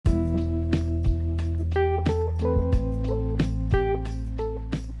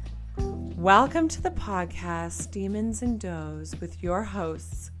Welcome to the podcast Demons and Does with your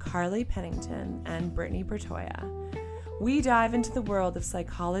hosts Carly Pennington and Brittany Bertoya. We dive into the world of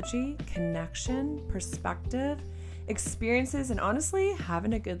psychology, connection, perspective, experiences, and honestly,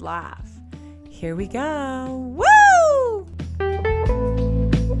 having a good laugh. Here we go. Woo!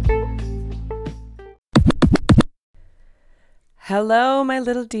 Hello, my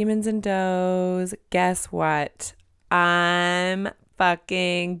little demons and does. Guess what? I'm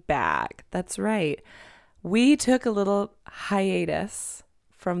fucking back. That's right. We took a little hiatus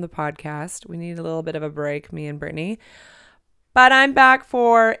from the podcast. We need a little bit of a break, me and Brittany. But I'm back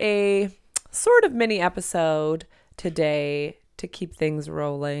for a sort of mini episode today to keep things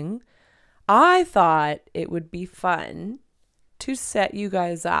rolling. I thought it would be fun to set you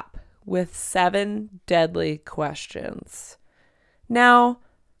guys up with 7 deadly questions. Now,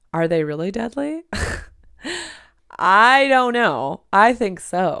 are they really deadly? I don't know. I think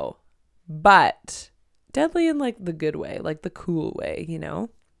so. But deadly in like the good way, like the cool way, you know?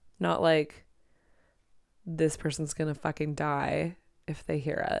 Not like this person's gonna fucking die if they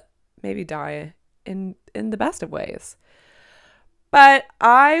hear it. Maybe die in the best of ways. But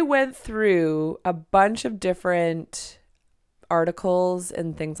I went through a bunch of different articles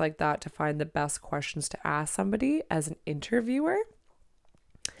and things like that to find the best questions to ask somebody as an interviewer.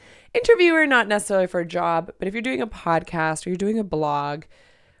 Interviewer, not necessarily for a job, but if you're doing a podcast or you're doing a blog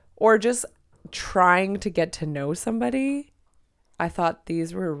or just trying to get to know somebody, I thought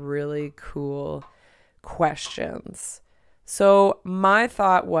these were really cool questions. So my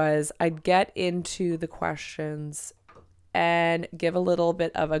thought was I'd get into the questions and give a little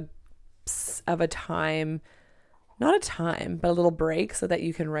bit of a time, not a time, but a little break so that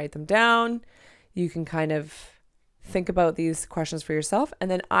you can write them down. You can kind of think about these questions for yourself.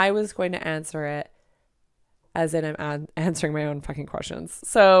 And then I was going to answer it as in I'm answering my own fucking questions.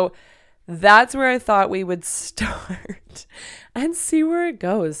 So that's where I thought we would start and see where it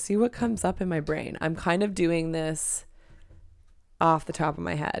goes, see what comes up in my brain. I'm kind of doing this off the top of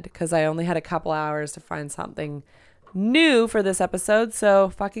my head because I only had a couple hours to find something new for this episode. So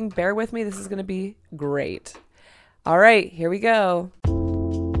fucking bear with me. This is going to be great. All right, here we go.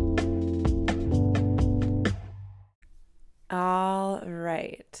 All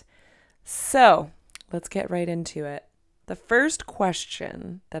right. So let's get right into it. The first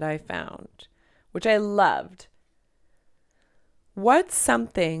question that I found, which I loved, what's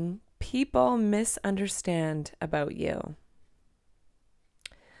something people misunderstand about you?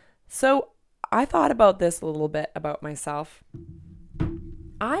 So I thought about this a little bit about myself.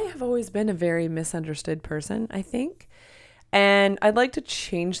 I have always been a very misunderstood person, I think. And I'd like to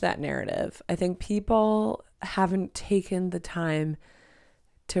change that narrative. I think people haven't taken the time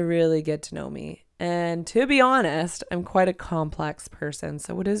to really get to know me. And to be honest, I'm quite a complex person.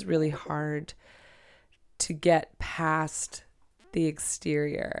 So it is really hard to get past the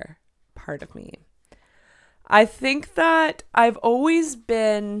exterior part of me. I think that I've always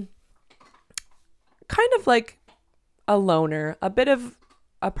been kind of like a loner, a bit of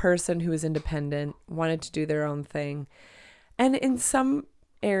a person who is independent, wanted to do their own thing. And in some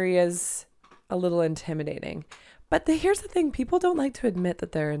areas, a little intimidating. But here's the thing, people don't like to admit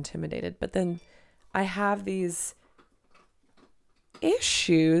that they're intimidated. But then I have these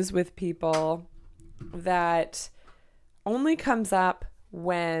issues with people that only comes up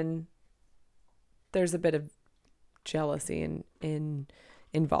when there's a bit of jealousy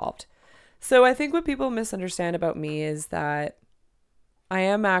involved. So I think what people misunderstand about me is that I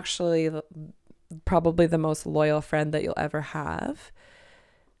am actually probably the most loyal friend that you'll ever have.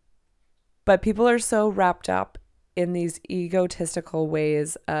 But people are so wrapped up in these egotistical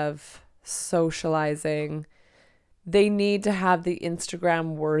ways of socializing. They need to have the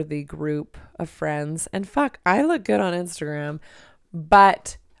Instagram worthy group of friends. And fuck, I look good on Instagram,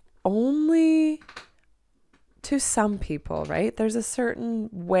 but only to some people, right? There's a certain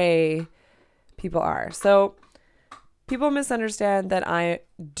way people are. So people misunderstand that I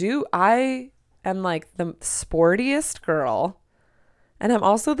am like the sportiest girl. And I'm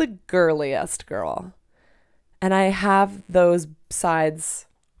also the girliest girl. And I have those sides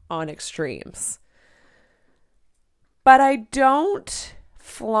on extremes. But I don't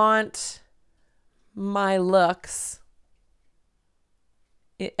flaunt my looks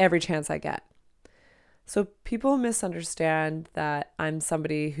every chance I get. So people misunderstand that I'm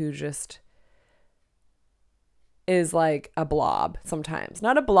somebody who just is like a blob sometimes.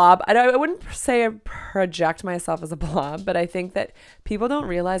 Not a blob. I wouldn't say I project myself as a blob, but I think that people don't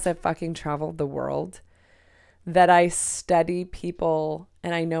realize I've fucking traveled the world, that I study people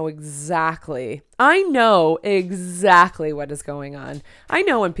and I know exactly what is going on. I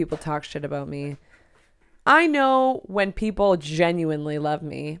know when people talk shit about me. I know when people genuinely love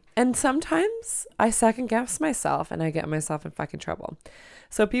me. And sometimes I second guess myself and I get myself in fucking trouble.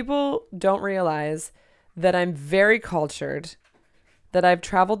 So people don't realize that I'm very cultured, that I've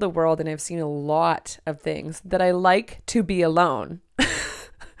traveled the world and I've seen a lot of things, that I like to be alone.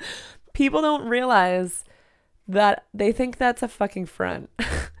 People don't realize that they think that's a fucking front.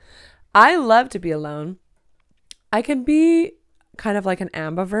 I love to be alone. I can be kind of like an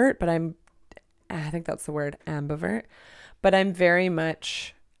ambivert, but I think that's the word, ambivert, but I'm very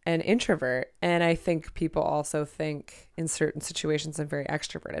much an introvert. And I think people also think in certain situations I'm very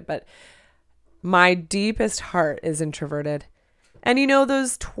extroverted, but my deepest heart is introverted. And you know,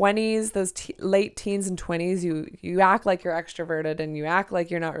 those 20s, those late teens and 20s, you act like you're extroverted and you act like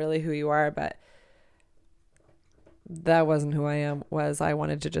you're not really who you are, but that wasn't who I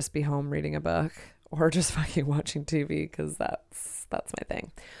wanted to just be home reading a book or just fucking watching TV, because that's my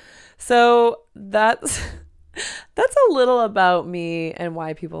thing. So that's a little about me and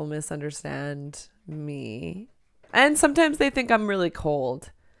why people misunderstand me. And sometimes they think I'm really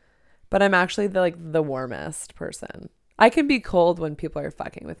cold, but I'm actually the warmest person. I can be cold when people are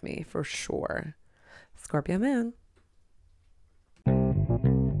fucking with me, for sure. Scorpio moon.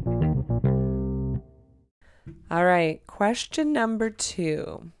 All right, question number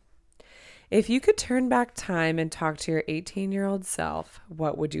 2. If you could turn back time and talk to your 18-year-old self,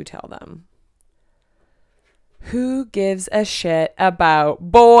 what would you tell them? Who gives a shit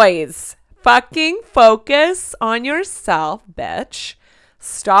about boys? Fucking focus on yourself, bitch.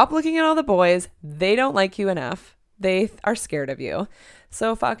 Stop looking at all the boys. They don't like you enough. They are scared of you.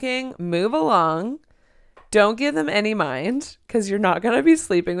 So fucking move along. Don't give them any mind, because you're not going to be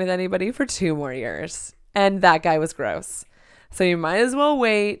sleeping with anybody for 2 more years. And that guy was gross. So you might as well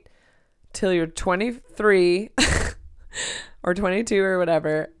wait till you're 23 or 22 or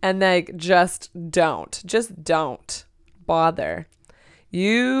whatever, and just don't bother.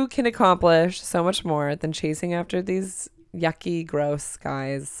 You can accomplish so much more than chasing after these yucky, gross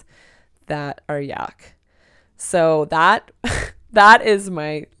guys that are yuck. So that is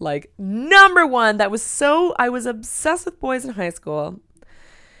my number one. I was obsessed with boys in high school,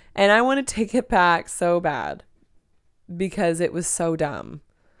 and I want to take it back so bad because it was so dumb.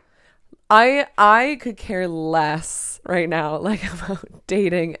 I could care less right now, about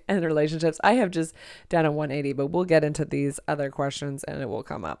dating and relationships. I have just done a 180, but we'll get into these other questions and it will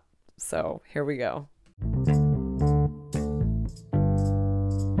come up. So here we go.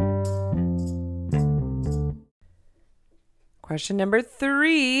 Question number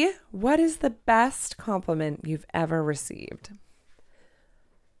 3. What is the best compliment you've ever received?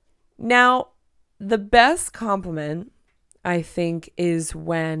 Now, the best compliment, I think, is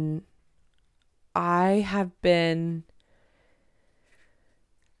when I have been...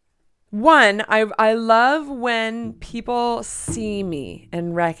 One, I love when people see me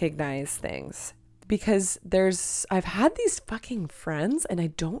and recognize things, because I've had these fucking friends, and I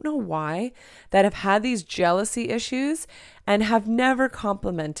don't know why, that have had these jealousy issues and have never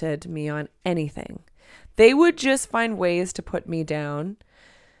complimented me on anything. They would just find ways to put me down.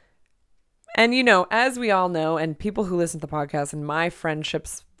 And as we all know, and people who listen to the podcast and my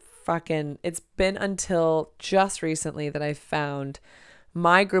friendships, it's been until just recently that I found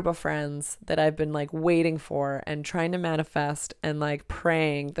my group of friends that I've been waiting for and trying to manifest and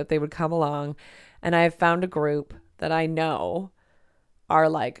praying that they would come along. And I have found a group that I know are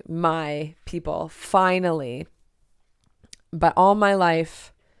my people, finally. But all my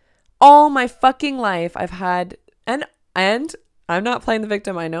fucking life, I've had, and I'm not playing the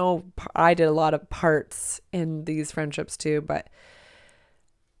victim. I know I did a lot of parts in these friendships too, but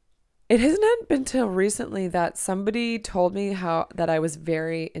it hasn't been till recently that somebody told me that I was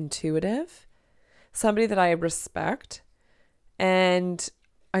very intuitive, somebody that I respect. And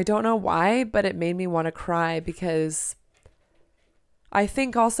I don't know why, but it made me want to cry, because I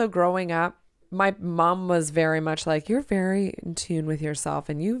think also growing up, my mom was very much you're very in tune with yourself,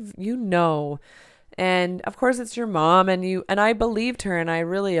 and you know, and of course it's your mom, and I believed her, and I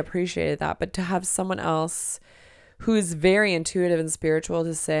really appreciated that. But to have someone else who's very intuitive and spiritual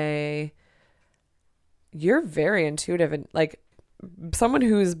to say, you're very intuitive, and someone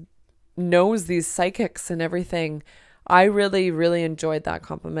who's knows these psychics and everything, I really, really enjoyed that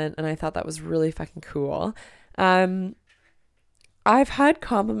compliment, and I thought that was really fucking cool. I've had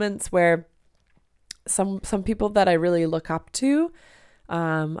compliments where some people that I really look up to,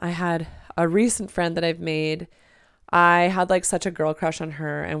 I had a recent friend that I've made. I had such a girl crush on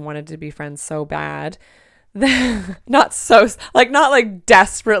her and wanted to be friends so bad Not so, like, not like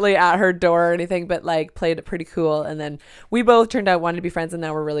desperately at her door or anything, but like played it pretty cool. And then we both turned out wanting to be friends, and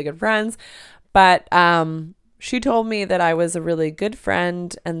now we're really good friends. But she told me that I was a really good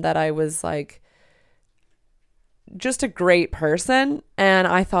friend and that I was like just a great person. And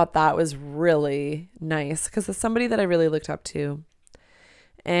I thought that was really nice because it's somebody that I really looked up to.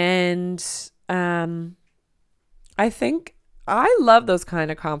 And I think I love those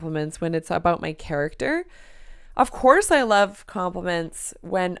kind of compliments when it's about my character. Of course, I love compliments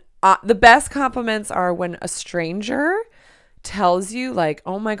when the best compliments are when a stranger tells you, like,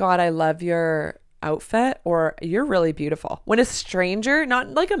 oh my God, I love your outfit, or you're really beautiful. When a stranger, not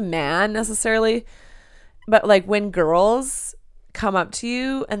like a man necessarily, but like when girls come up to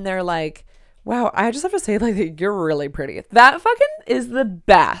you and they're like, wow, I just have to say, like, you're really pretty. That fucking is the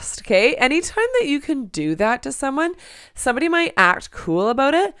best, okay? Anytime that you can do that to someone, somebody might act cool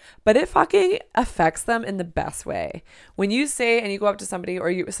about it, but it fucking affects them in the best way. When you say, and you go up to somebody,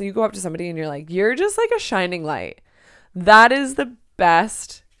 you go up to somebody and you're like, you're just like a shining light. That is the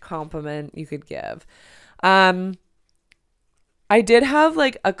best compliment you could give. I did have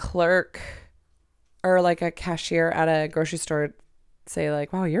like a clerk or like a cashier at a grocery store say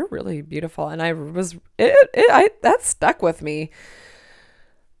like, wow, you're really beautiful. And that stuck with me.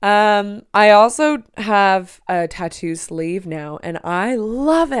 I also have a tattoo sleeve now, and I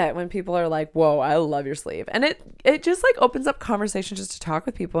love it when people are like, whoa, I love your sleeve. And it just like opens up conversation just to talk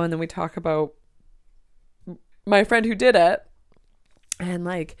with people. And then we talk about my friend who did it. And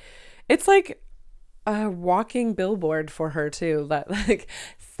like, it's like a walking billboard for her too. That like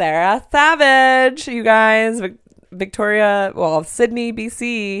Sarah Savage, you guys, Victoria, well, Sydney,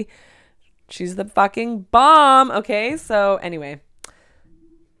 BC. She's the fucking bomb. Okay. So anyway,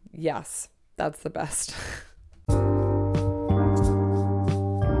 yes, that's the best.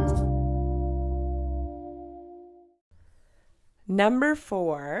 Number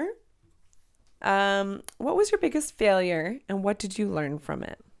 4. What was your biggest failure and what did you learn from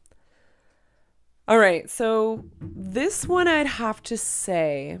it? All right. So this one I'd have to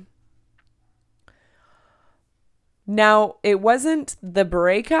say, now, it wasn't the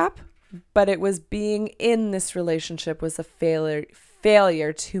breakup, but it was being in this relationship was a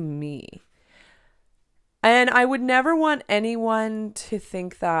failure to me. And I would never want anyone to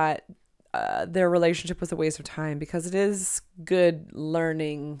think that their relationship was a waste of time, because it is good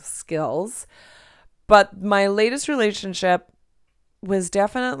learning skills. But my latest relationship was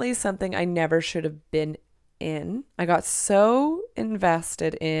definitely something I never should have been in. I got so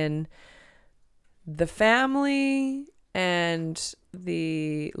invested in the family and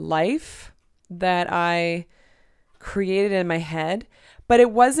the life that I created in my head. But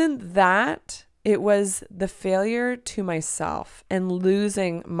it wasn't that. It was the failure to myself and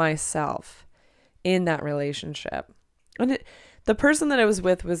losing myself in that relationship. And the person that I was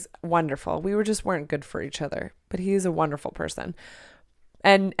with was wonderful. We weren't good for each other, but he's a wonderful person.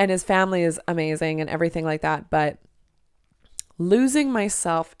 And his family is amazing and everything like that. But losing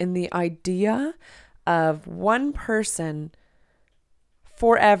myself in the idea of one person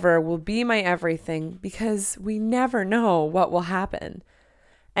forever will be my everything, because we never know what will happen.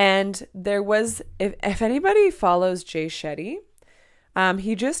 And there was, if anybody follows Jay Shetty,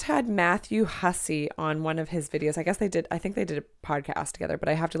 he just had Matthew Hussey on one of his videos. I think they did a podcast together, but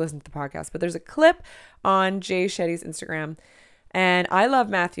I have to listen to the podcast. But there's a clip on Jay Shetty's Instagram. And I love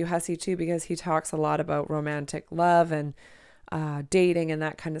Matthew Hussey too, because he talks a lot about romantic love and dating and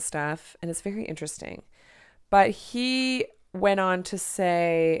that kind of stuff. And it's very interesting. But he went on to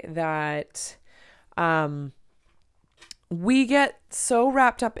say that we get so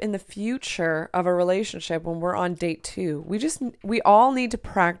wrapped up in the future of a relationship when we're on date 2. We all need to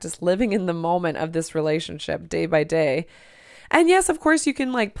practice living in the moment of this relationship day by day. And yes, of course, you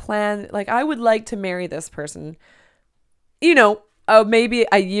can like plan, like, I would like to marry this person, maybe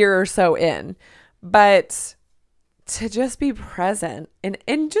a year or so in, but to just be present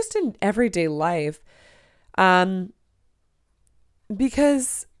and just in everyday life,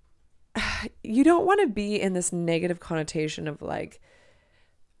 because you don't want to be in this negative connotation of like,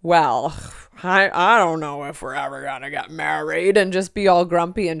 well, I don't know if we're ever gonna get married, and just be all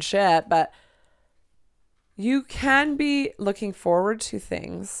grumpy and shit. But you can be looking forward to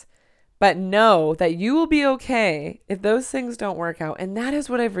things, but know that you will be okay if those things don't work out. And that is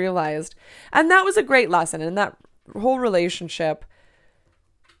what I've realized. And that was a great lesson. And that whole relationship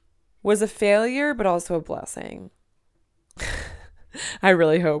was a failure, but also a blessing. I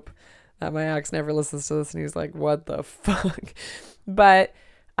really hope that my ex never listens to this and he's like, what the fuck? But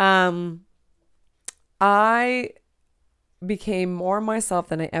I became more myself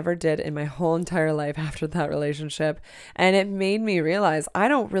than I ever did in my whole entire life after that relationship. And it made me realize I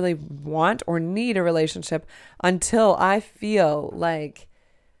don't really want or need a relationship until I feel like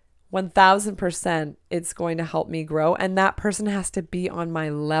 1000% it's going to help me grow. And that person has to be on my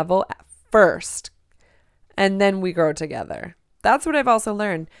level at first. And then we grow together. That's what I've also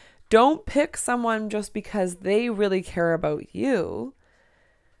learned. Don't pick someone just because they really care about you.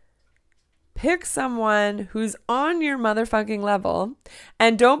 Pick someone who's on your motherfucking level,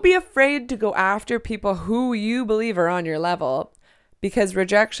 and don't be afraid to go after people who you believe are on your level, because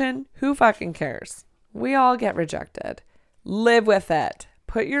rejection, who fucking cares? We all get rejected. Live with it.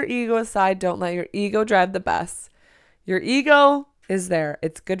 Put your ego aside. Don't let your ego drive the bus. Your ego is there.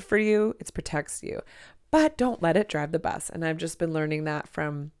 It's good for you. It protects you, but don't let it drive the bus. And I've just been learning that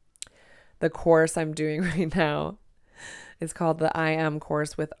from the course I'm doing right now. It's called the I Am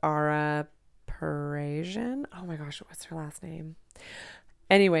course with Ara Parisian. Oh my gosh, what's her last name?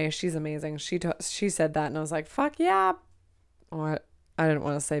 Anyway, she's amazing. She said that and I was like, fuck yeah. Oh, I didn't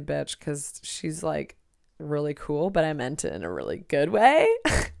want to say bitch because she's like really cool, but I meant it in a really good way.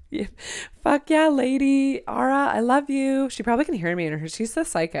 Yeah. Fuck yeah, lady Ara, I love you. She probably can hear me in her. She's so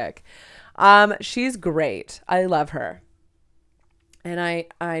psychic. She's great. I love her. And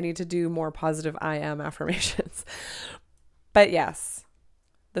I need to do more positive I am affirmations. But yes,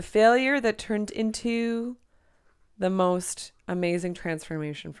 the failure that turned into the most amazing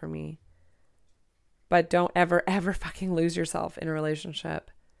transformation for me. But don't ever, ever fucking lose yourself in a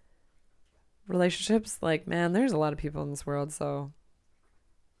relationship. Relationships, like, man, there's a lot of people in this world, so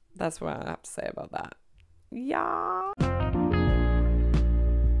that's what I have to say about that. Yeah.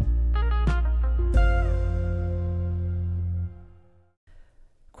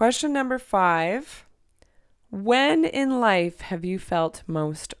 Question number 5. When in life have you felt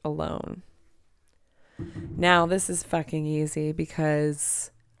most alone? Now, this is fucking easy because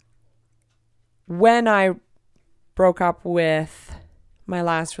when I broke up with my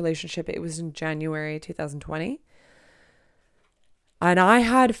last relationship, it was in January 2020. And I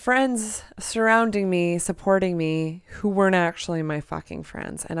had friends surrounding me, supporting me, who weren't actually my fucking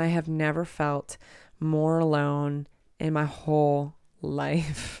friends. And I have never felt more alone in my whole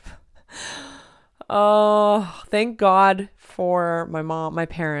life. Oh, thank God for my mom, my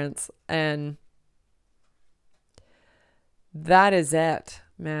parents. And that is it,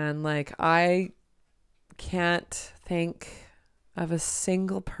 man. Like, I can't think of a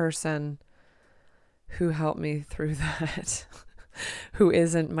single person who helped me through that, who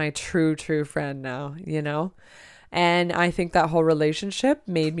isn't my true friend now, you know? And I think that whole relationship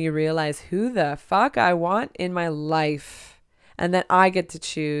made me realize who the fuck I want in my life. And that I get to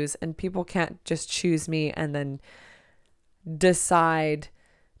choose, and people can't just choose me and then decide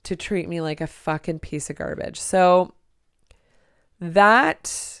to treat me like a fucking piece of garbage. So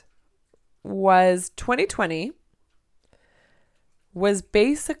that was 2020 was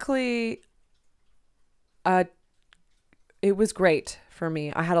basically it was great for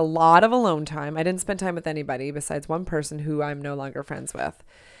me. I had a lot of alone time. I didn't spend time with anybody besides one person who I'm no longer friends with.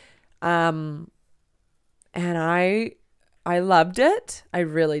 And I loved it. I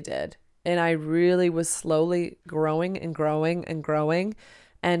really did. And I really was slowly growing and growing and growing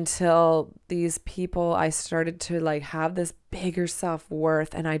until these people, I started to like have this bigger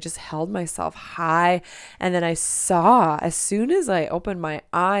self-worth, and I just held myself high. And then I saw, as soon as I opened my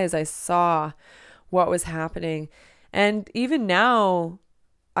eyes, I saw what was happening. And even now,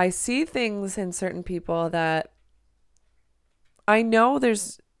 I see things in certain people that I know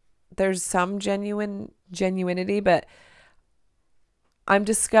there's some genuinity, but I'm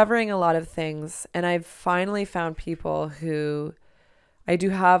discovering a lot of things, and I've finally found people who I do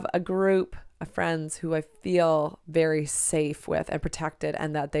have a group of friends who I feel very safe with and protected,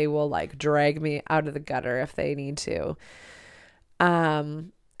 and that they will like drag me out of the gutter if they need to.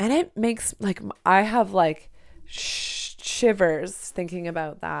 And it makes like, I have like shivers thinking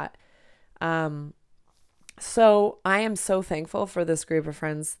about that. So I am so thankful for this group of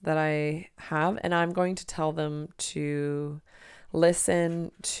friends that I have, and I'm going to tell them to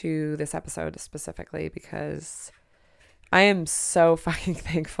listen to this episode specifically because I am so fucking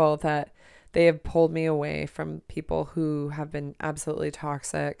thankful that they have pulled me away from people who have been absolutely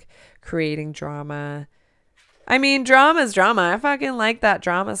toxic, creating drama. I mean, drama is drama. I fucking like that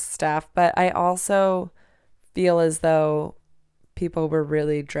drama stuff, but I also feel as though people were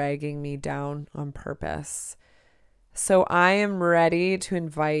really dragging me down on purpose. So I am ready to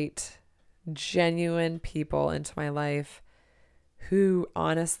invite genuine people into my life who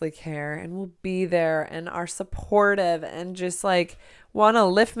honestly care and will be there and are supportive and just like want to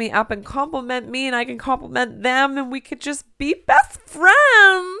lift me up and compliment me, and I can compliment them, and we could just be best friends.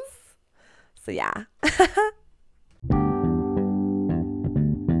 So yeah.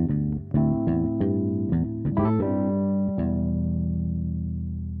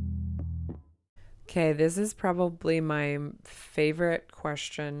 Okay, this is probably my favorite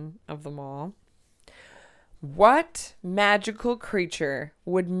question of them all. What magical creature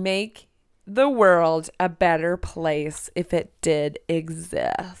would make the world a better place if it did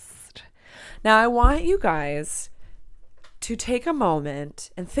exist? Now, I want you guys to take a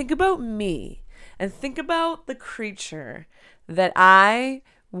moment and think about me and think about the creature that I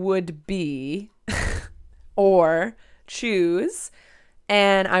would be or choose.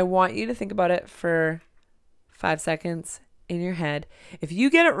 And I want you to think about it for 5 seconds in your head. If you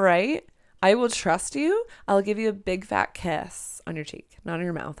get it right, I will trust you. I'll give you a big fat kiss on your cheek, not in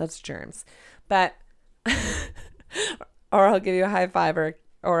your mouth. That's germs. But, or I'll give you a high five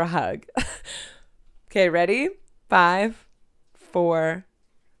or a hug. Okay, ready? 5, 4,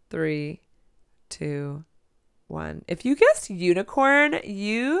 3, 2, 1. If you guessed unicorn,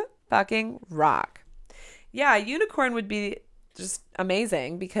 you fucking rock. Yeah, unicorn would be just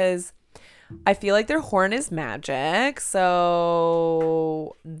amazing because I feel like their horn is magic.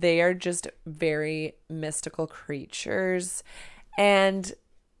 So they are just very mystical creatures, and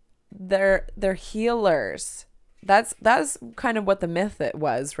they're healers. That's kind of what the myth it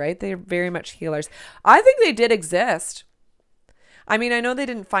was, right? They're very much healers. I think they did exist. I mean, I know they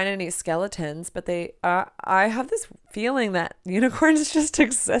didn't find any skeletons, but they I have this feeling that unicorns just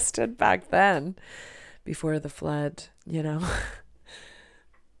existed back then before the flood, you know.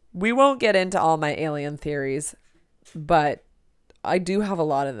 We won't get into all my alien theories, but I do have a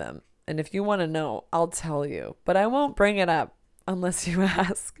lot of them. And if you want to know, I'll tell you. But I won't bring it up unless you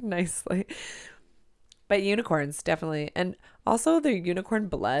ask nicely. But unicorns, definitely. And also the unicorn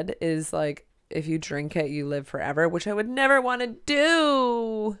blood is like, if you drink it, you live forever, which I would never want to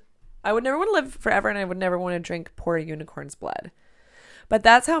do. I would never want to live forever, and I would never want to drink poor unicorn's blood. But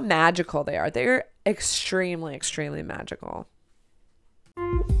that's how magical they are. They're extremely, extremely magical.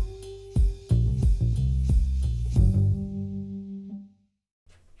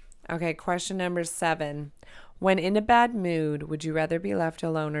 Okay, question number 7. When in a bad mood, would you rather be left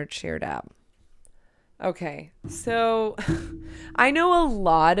alone or cheered up? Okay, so I know a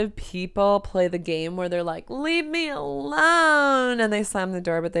lot of people play the game where they're like, leave me alone, and they slam the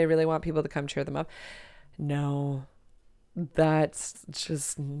door, but they really want people to come cheer them up. No, that's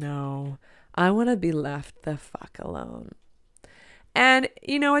just no. I want to be left the fuck alone. And,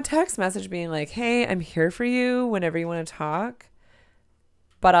 you know, a text message being like, hey, I'm here for you whenever you want to talk,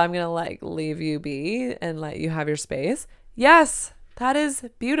 but I'm going to like leave you be and let you have your space. Yes, that is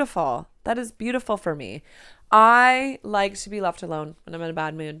beautiful. That is beautiful for me. I like to be left alone when I'm in a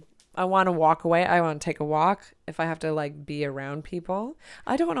bad mood. I want to walk away. I want to take a walk if I have to like be around people.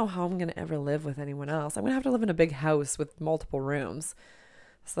 I don't know how I'm going to ever live with anyone else. I'm going to have to live in a big house with multiple rooms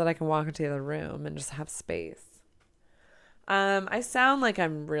so that I can walk into the other room and just have space. I sound like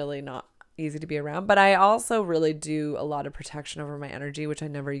I'm really not easy to be around, but I also really do a lot of protection over my energy, which I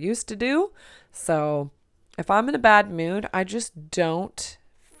never used to do. So if I'm in a bad mood, I just don't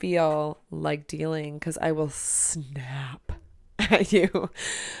feel like dealing because I will snap at you.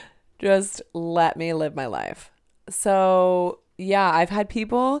 Just let me live my life. So yeah, I've had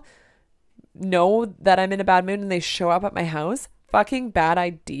people know that I'm in a bad mood and they show up at my house. Fucking bad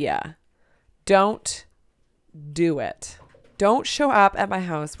idea. Don't do it. Don't show up at my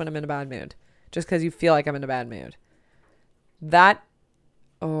house when I'm in a bad mood just because you feel like I'm in a bad mood. I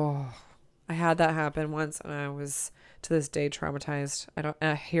had that happen once and I was to this day traumatized.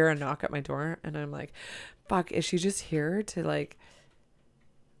 I hear a knock at my door and I'm like, fuck, is she just here to like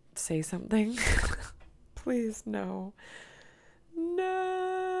say something? Please, no. No.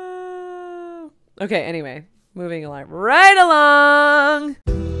 Okay, anyway, moving along. Right along.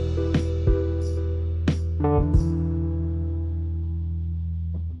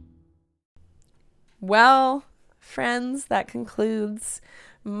 Well, friends, that concludes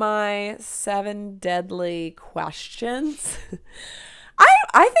my 7 deadly questions.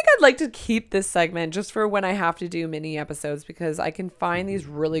 I think I'd like to keep this segment just for when I have to do mini episodes because I can find these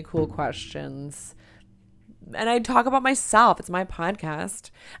really cool questions. And I talk about myself. It's my podcast.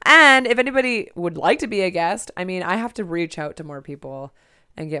 And if anybody would like to be a guest, I mean, I have to reach out to more people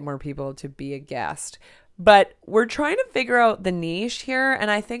and get more people to be a guest. But we're trying to figure out the niche here.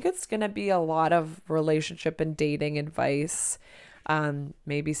 And I think it's going to be a lot of relationship and dating advice.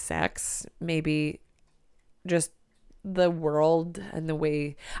 Maybe sex, maybe just the world and the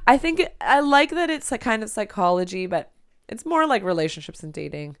way I think I like that it's a kind of psychology, but it's more like relationships and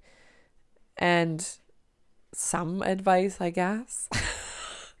dating and some advice, I guess.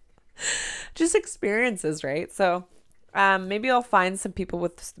 Just experiences, right? So maybe I'll find some people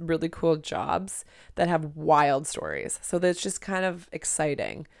with really cool jobs that have wild stories. So that's just kind of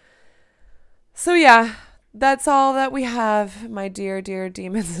exciting. So yeah, that's all that we have, my dear, dear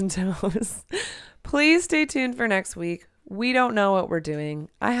demons and toes. Please stay tuned for next week. We don't know what we're doing.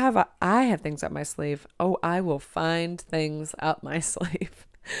 I have things up my sleeve. Oh, I will find things up my sleeve.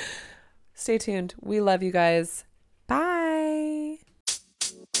 Stay tuned. We love you guys. Bye.